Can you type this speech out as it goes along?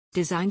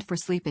Designed for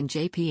sleep and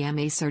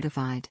JPMA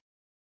certified.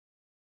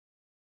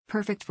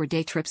 Perfect for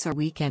day trips or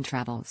weekend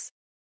travels.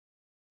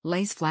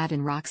 Lays flat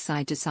and rocks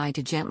side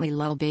to gently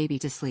lull baby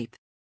to sleep.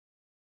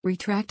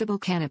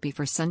 Retractable canopy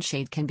for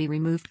sunshade can be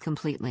removed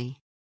completely.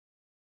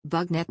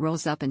 Bug net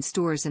rolls up and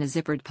stores in a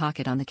zippered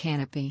pocket on the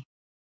canopy.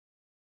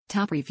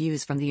 Top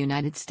reviews from the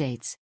United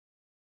States.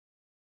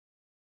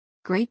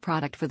 Great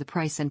product for the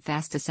price and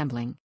fast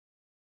assembling.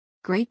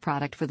 Great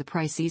product for the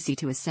price, easy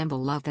to assemble.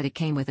 Love that it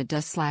came with a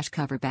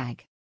dust/cover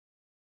bag.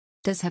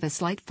 Does have a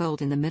slight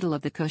fold in the middle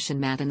of the cushion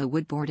mat and the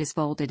wood board is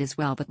folded as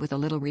well, but with a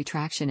little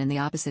retraction in the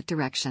opposite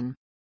direction.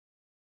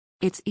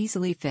 It's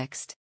easily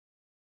fixed.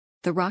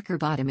 The rocker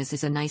bottom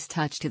is a nice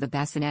touch to the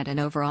bassinet,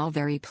 and overall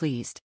very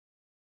pleased.